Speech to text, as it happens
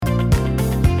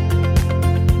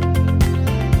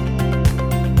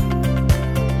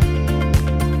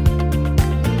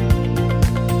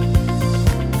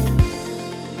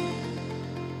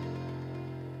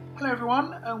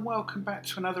welcome back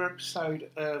to another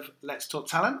episode of Let's Talk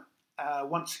Talent.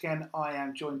 Once again, I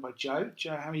am joined by Jo.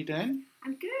 Jo, how are you doing?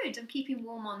 I'm good. I'm keeping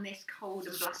warm on this cold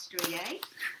and blustery day.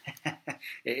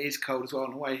 It is cold as well.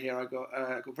 On the way here, I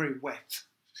got very wet.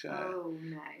 So, oh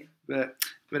no!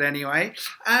 But anyway,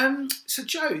 so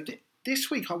Jo, this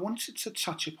week I wanted to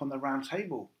touch upon the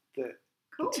roundtable that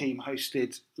the team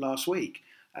hosted last week.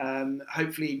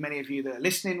 Hopefully, many of you that are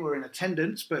listening were in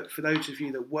attendance, but for those of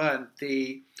you that weren't,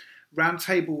 the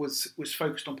roundtable was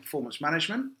focused on performance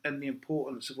management and the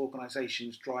importance of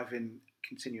organisations driving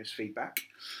continuous feedback.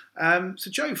 So,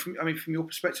 Jo, from your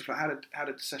perspective, how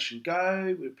did the session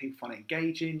go? Did people find it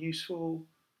engaging, useful?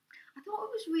 I thought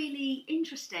it was really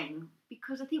interesting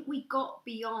because I think we got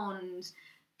beyond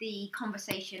the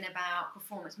conversation about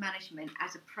performance management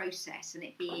as a process and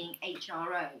it being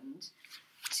HR owned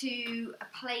to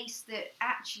a place that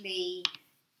actually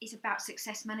is about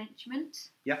success management.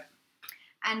 Yeah.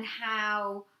 And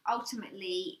how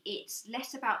ultimately it's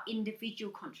less about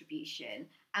individual contribution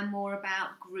and more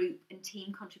about group and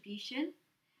team contribution.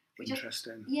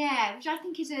 Interesting. Which I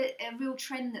think is a real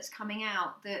trend that's coming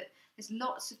out, that there's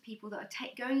lots of people that are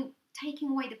taking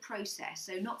away the process,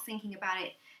 so not thinking about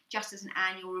it just as an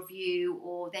annual review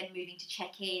or then moving to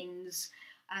check-ins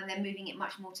and then moving it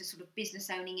much more to sort of business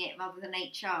owning it rather than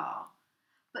HR.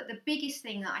 But the biggest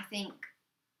thing that I think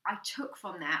I took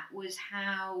from that was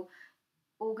how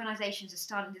organisations are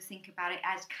starting to think about it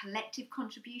as collective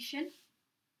contribution.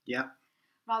 Yeah.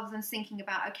 Rather than thinking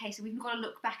about, okay, so we've got to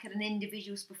look back at an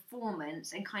individual's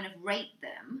performance and kind of rate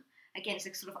them against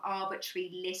a sort of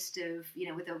arbitrary list of,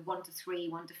 with a 1 to 3,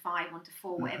 1 to 5, 1 to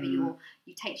 4, whatever you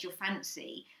take your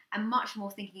fancy, and much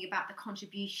more thinking about the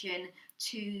contribution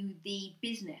to the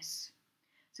business.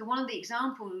 So one of the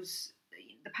examples,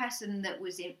 the person that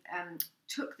was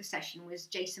took the session was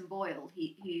Jason Boyle,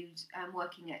 who's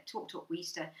working at TalkTalk. We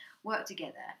used to work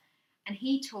together. And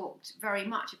he talked very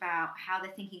much about how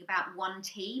they're thinking about one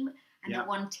team and the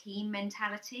one team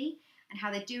mentality and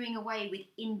how they're doing away with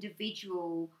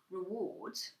individual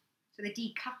rewards. So they're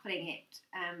decoupling it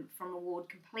from reward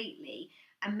completely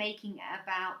and making it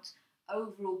about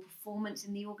overall performance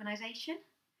in the organisation.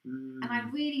 And I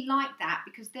really like that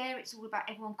because there it's all about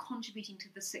everyone contributing to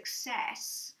the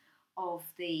success of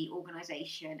the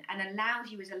organisation and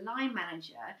allows you as a line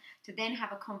manager to then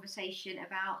have a conversation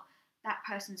about that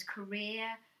person's career,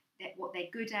 what they're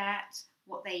good at,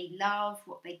 what they love,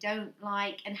 what they don't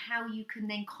like, and how you can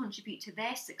then contribute to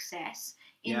their success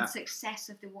in the success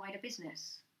of the wider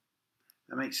business.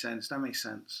 That makes sense.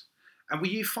 And were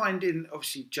you finding,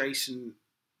 obviously Jason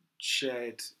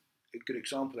shared a good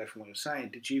example there from what you're saying,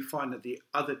 did you find that the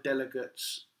other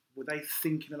delegates, were they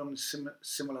thinking along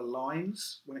similar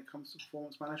lines when it comes to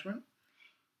performance management?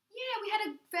 Yeah, we had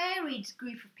a varied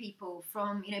group of people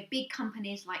from, big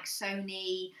companies like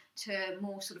Sony to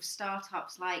more sort of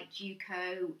startups like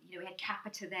Juco. We had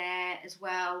Capita there as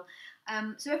well.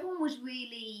 So everyone was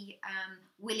really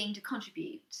willing to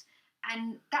contribute.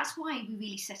 And that's why we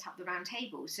really set up the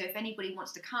roundtable. So if anybody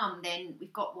wants to come, then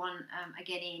we've got one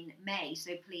again in May.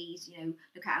 So please,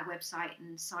 look at our website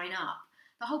and sign up.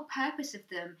 The whole purpose of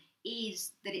them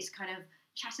is that it's kind of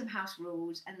Chatham House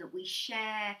rules and that we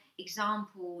share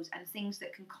examples and things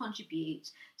that can contribute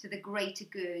to the greater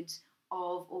good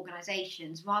of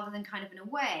organisations rather than kind of in a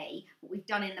way what we've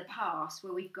done in the past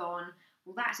where we've gone,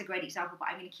 well, that's a great example, but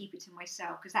I'm going to keep it to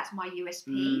myself because that's my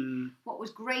USP. What was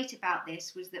great about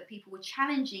this was that people were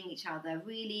challenging each other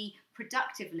really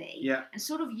productively and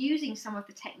sort of using some of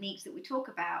the techniques that we talk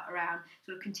about around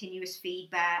sort of continuous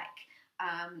feedback,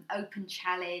 open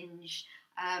challenge,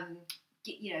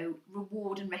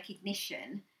 reward and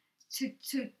recognition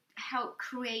to help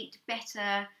create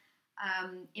better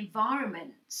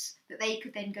environments that they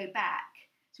could then go back.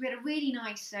 So we had a really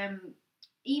nice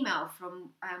email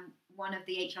from one of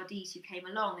the HRDs who came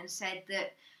along and said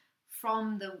that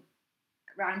from the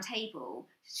round table,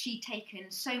 she'd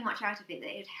taken so much out of it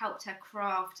that it helped her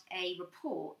craft a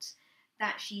report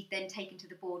that she'd then taken to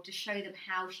the board to show them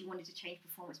how she wanted to change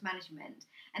performance management.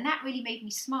 And that really made me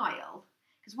smile.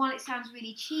 Because while it sounds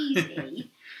really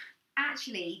cheesy,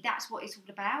 actually that's what it's all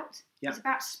about. It's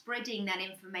about spreading that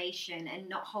information and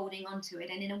not holding on to it,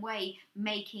 and in a way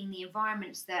making the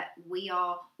environments that we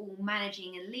are all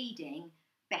managing and leading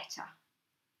better.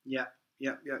 Yeah.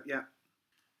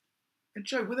 And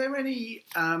Jo, were there any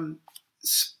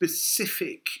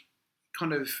specific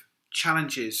kind of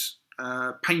challenges,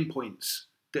 pain points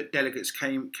that delegates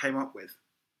came up with?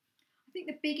 I think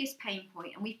the biggest pain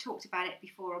point, and we've talked about it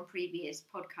before on previous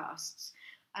podcasts,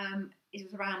 it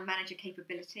was around manager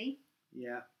capability.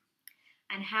 Yeah.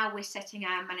 And how we're setting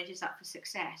our managers up for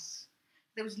success.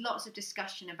 There was lots of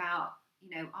discussion about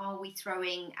are we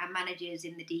throwing our managers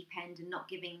in the deep end and not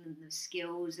giving them the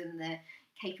skills and the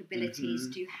capabilities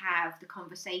to have the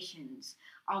conversations?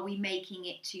 Are we making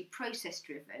it too process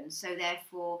driven? So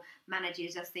therefore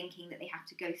managers are thinking that they have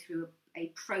to go through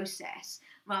a process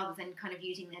rather than kind of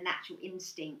using their natural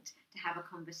instinct to have a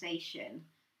conversation.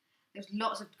 There's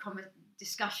lots of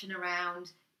discussion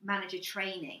around manager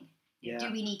training.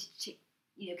 Do we need to,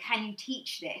 can you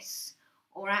teach this?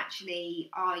 Or actually,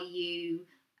 are you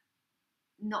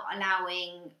not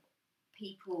allowing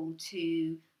people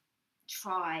to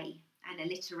try and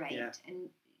alliterate and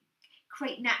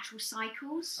create natural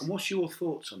cycles? And what's your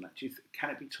thoughts on that? Can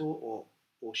it be taught,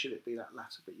 or should it be that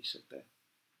latter bit you said there?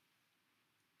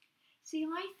 See,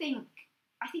 I think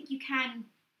you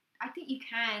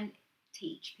can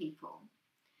teach people,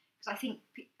 because I think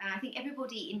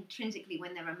everybody intrinsically,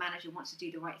 when they're a manager, wants to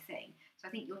do the right thing. So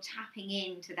I think you're tapping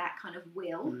into that kind of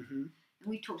will. And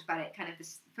we've talked about it, kind of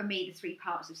for me, the three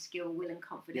parts of skill, will, and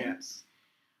confidence.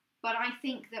 But I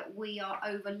think that we are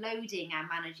overloading our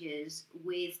managers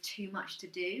with too much to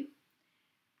do.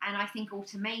 And I think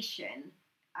automation,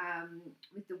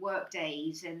 with the work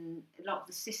days and a lot of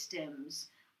the systems,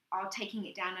 are taking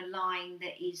it down a line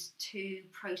that is too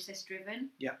process driven.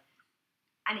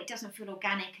 And it doesn't feel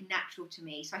organic and natural to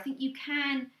me. So I think you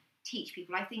can teach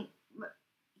people. I think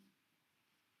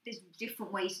there's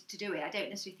different ways to do it. I don't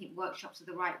necessarily think workshops are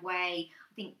the right way.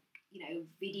 I think,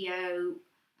 video,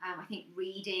 I think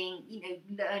reading,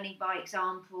 learning by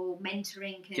example,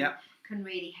 mentoring can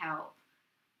really help.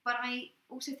 But I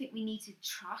also think we need to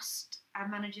trust our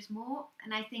managers more.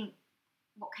 And I think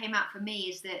what came out for me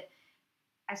is that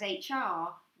as HR,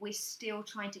 we're still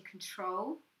trying to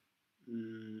control.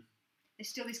 There's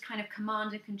still this kind of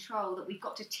command and control that we've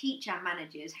got to teach our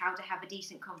managers how to have a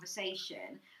decent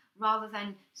conversation, rather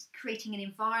than creating an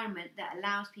environment that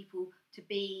allows people to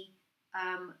be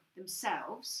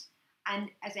themselves, and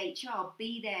as HR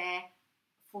be there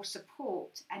for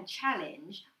support and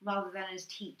challenge rather than as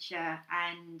teacher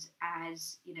and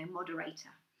as moderator.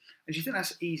 And do you think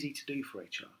that's easy to do for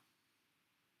HR?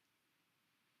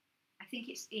 I think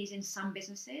it is in some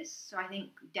businesses. So I think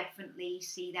definitely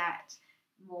see that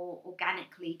more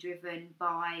organically driven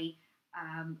by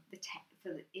the tech,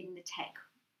 in the tech,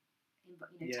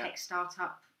 tech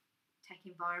startup, tech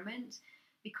environment,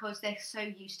 because they're so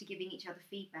used to giving each other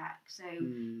feedback. So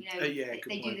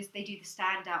they do this, they do the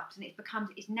stand ups, and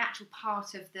it's natural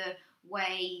part of the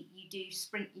way you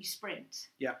sprint.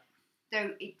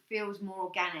 So it feels more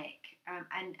organic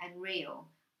and real.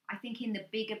 I think in the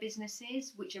bigger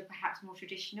businesses, which are perhaps more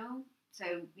traditional,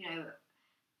 so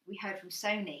we heard from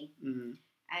Sony,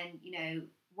 and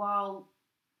while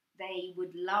they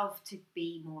would love to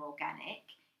be more organic,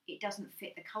 it doesn't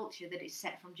fit the culture that is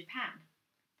set from Japan.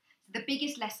 So the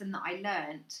biggest lesson that I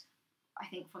learned, I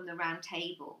think, from the round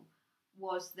table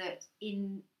was that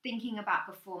in thinking about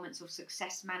performance or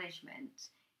success management,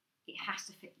 it has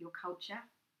to fit your culture.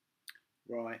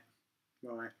 Right.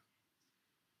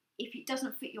 If it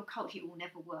doesn't fit your culture, it will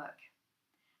never work.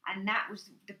 And that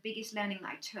was the biggest learning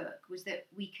that I took, was that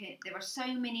there are so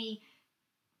many,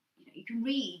 you can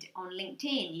read on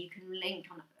LinkedIn, you can link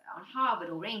on Harvard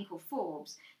or Inc. or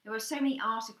Forbes. There are so many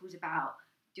articles about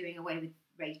doing away with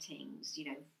ratings,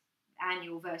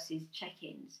 annual versus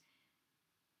check-ins.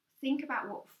 Think about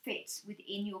what fits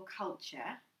within your culture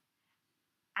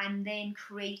and then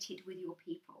create it with your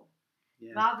people.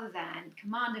 Rather than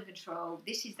command and control,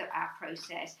 this is our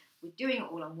process, we're doing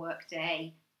it all on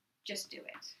Workday, just do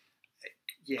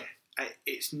it.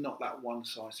 It's not that one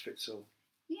size fits all.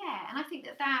 And I think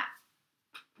that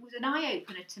was an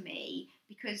eye-opener to me,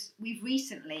 because we've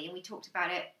recently, and we talked about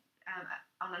it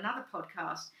on another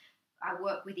podcast, I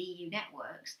work with EU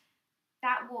Networks,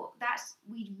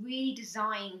 we really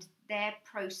designed their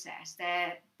process,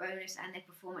 their bonus and their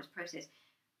performance process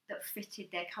that fitted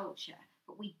their culture.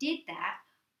 But we did that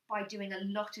by doing a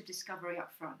lot of discovery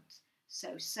up front.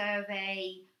 So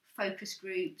survey, focus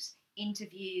groups,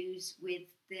 interviews with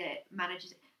the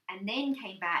managers, and then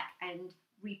came back and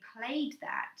replayed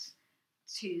that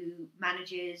to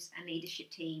managers and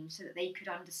leadership teams so that they could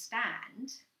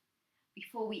understand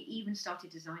before we even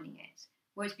started designing it.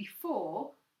 Whereas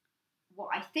before, what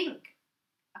I think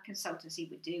a consultancy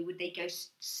would do, would they go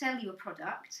sell you a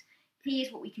product,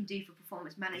 here's what we can do for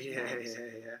performance management.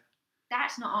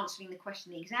 That's not answering the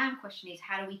question. The exam question is,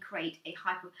 how do we create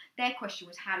their question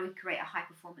was, how do we create a high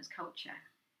performance culture?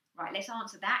 Right, let's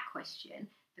answer that question.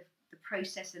 The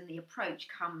process and the approach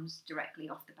comes directly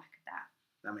off the back of that.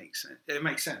 That makes sense. It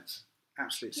makes sense.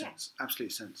 Absolute sense.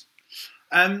 Absolute sense.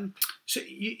 So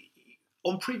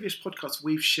on previous podcasts,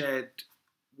 we've shared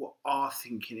what our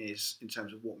thinking is in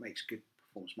terms of what makes good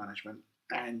performance management.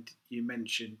 and you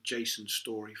mentioned Jason's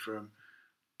story from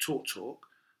TalkTalk.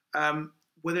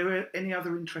 Were there any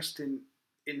other interesting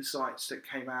insights that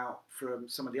came out from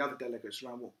some of the other delegates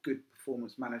around what good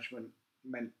performance management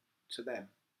meant to them?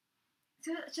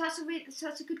 So that's a really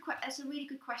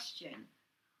good question.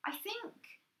 I think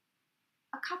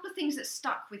a couple of things that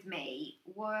stuck with me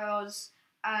was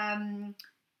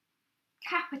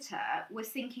Capita were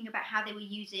thinking about how they were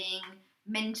using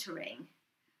mentoring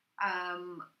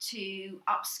to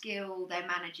upskill their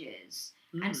managers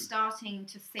and starting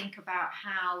to think about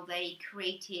how they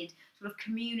created sort of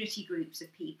community groups of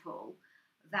people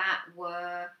that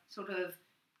were sort of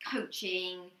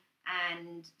coaching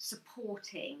and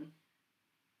supporting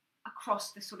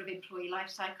across the sort of employee life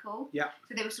cycle. Yeah.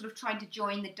 So they were sort of trying to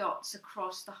join the dots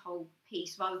across the whole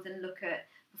piece rather than look at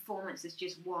performance as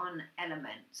just one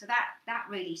element. So that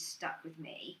really stuck with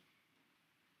me.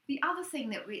 The other thing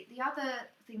that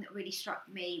really struck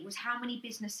me was how many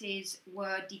businesses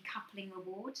were decoupling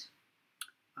reward.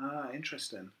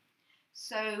 Interesting.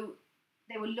 So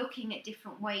they were looking at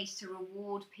different ways to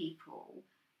reward people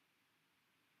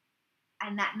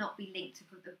and that not be linked to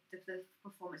the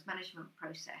performance management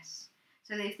process.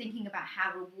 So they're thinking about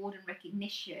how reward and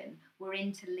recognition were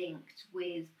interlinked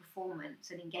with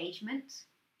performance and engagement.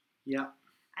 Yeah.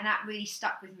 And that really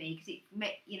stuck with me because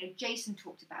Jason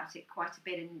talked about it quite a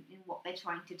bit in what they're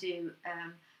trying to do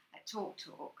at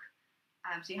TalkTalk.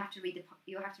 So you'll have to read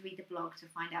the blog to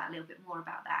find out a little bit more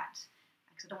about that,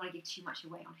 because I don't want to give too much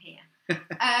away on here.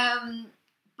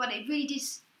 But it really did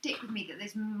stick with me that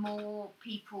there's more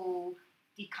people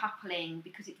decoupling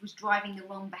because it was driving the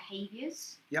wrong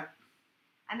behaviours. Yep.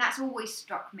 And that's always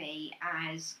struck me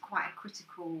as quite a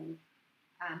critical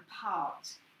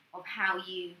part of how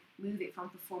you move it from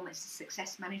performance to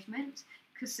success management,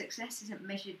 because success isn't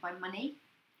measured by money.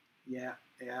 Yeah.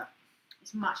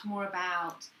 It's much more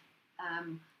about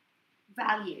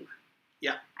value.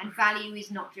 Yeah. And value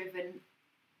is not driven,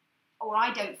 or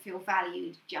I don't feel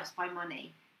valued just by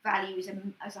money. Value is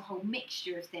as a whole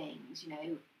mixture of things,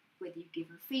 whether you've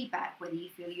given feedback, whether you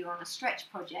feel you're on a stretch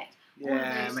project.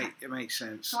 Yeah, it makes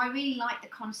sense. So I really like the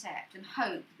concept and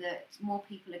hope that more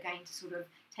people are going to sort of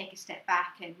take a step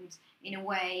back and, in a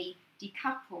way,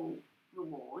 decouple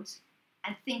rewards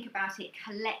and think about it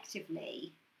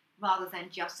collectively rather than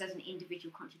just as an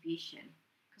individual contribution.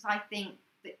 Because I think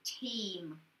that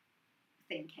team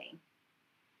thinking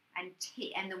and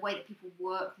the way that people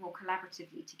work more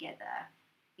collaboratively together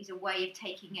is a way of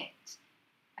taking it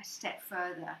a step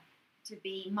further to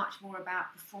be much more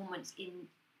about performance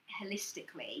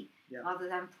holistically rather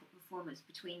than performance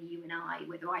between you and I.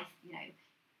 Whether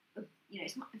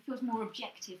it feels more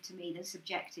objective to me than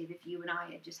subjective if you and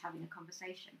I are just having a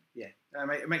conversation. Yeah,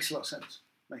 it makes a lot of sense.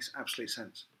 Makes absolute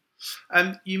sense.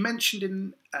 You mentioned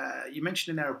in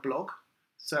there a blog.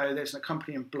 So there's an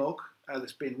accompanying blog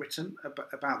that's been written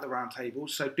about the roundtable.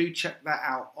 So do check that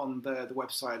out on the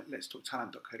website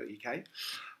letstalktalent.co.uk.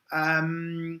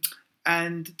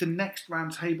 And the next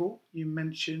roundtable you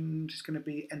mentioned is going to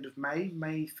be end of May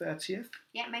 30th.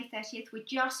 Yeah, May 30th. We're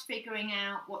just figuring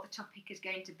out what the topic is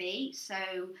going to be, so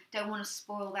don't want to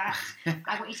spoil that.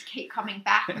 I want you to keep coming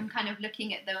back and kind of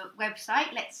looking at the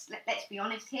website. Let's be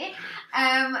honest here.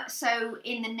 So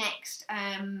in the next,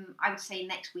 I would say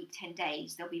next week, 10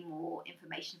 days, there'll be more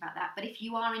information about that. But if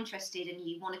you are interested and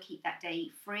you want to keep that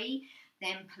day free,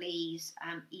 then please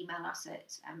email us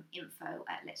at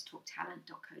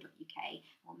info@letstalktalent.co.uk.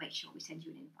 We'll make sure we send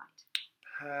you an invite.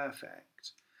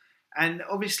 Perfect. And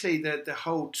obviously the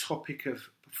whole topic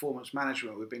of performance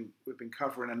management, we've been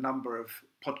covering a number of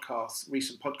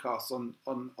recent podcasts on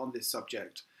this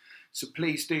subject. So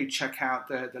please do check out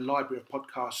the library of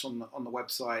podcasts on the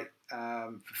website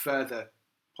for further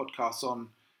podcasts on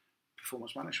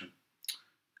performance management.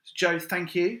 So Jo,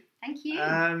 thank you. Thank you.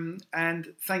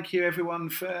 And thank you everyone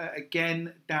for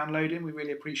again downloading. We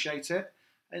really appreciate it,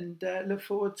 and look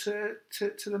forward to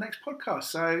the next podcast.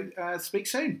 So speak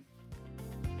soon.